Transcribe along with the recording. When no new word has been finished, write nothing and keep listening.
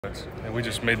And we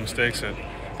just made mistakes at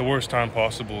the worst time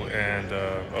possible, and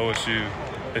OSU,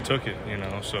 they took it, you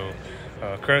know. So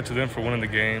credit to them for winning the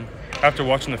game. After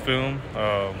watching the film,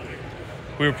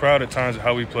 we were proud at times of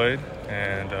how we played,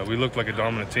 and we looked like a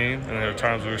dominant team. And there were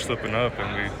times we were slipping up,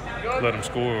 and we let them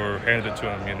score or handed it to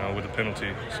them, you know, with a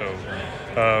penalty.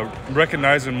 So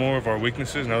recognizing more of our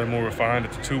weaknesses, now they're more refined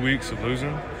after 2 weeks of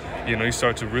losing. You know, you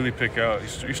start to really pick out,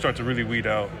 you start to really weed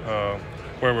out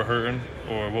where we're hurting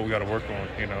or what we got to work on,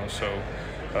 you know. So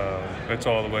it's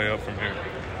all the way up from here.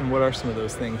 And what are some of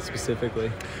those things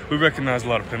specifically? We recognize a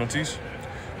lot of penalties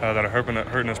that are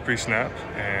hurting us pre-snap,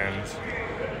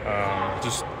 and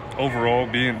just overall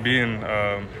being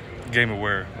game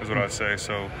aware is what I'd say.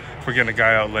 So if we're getting a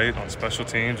guy out late on special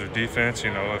teams or defense,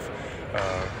 you know,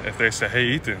 if they say, hey,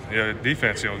 Ethan, yeah,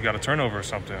 defense, you know, you got a turnover or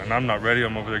something, and I'm not ready,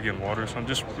 I'm over there getting water. So I'm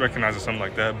just recognizing something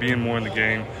like that, being more in the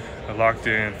game, locked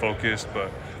in, focused. But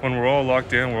when we're all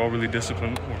locked in, we're all really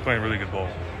disciplined, we're playing really good ball.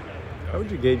 How would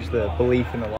you gauge the belief in the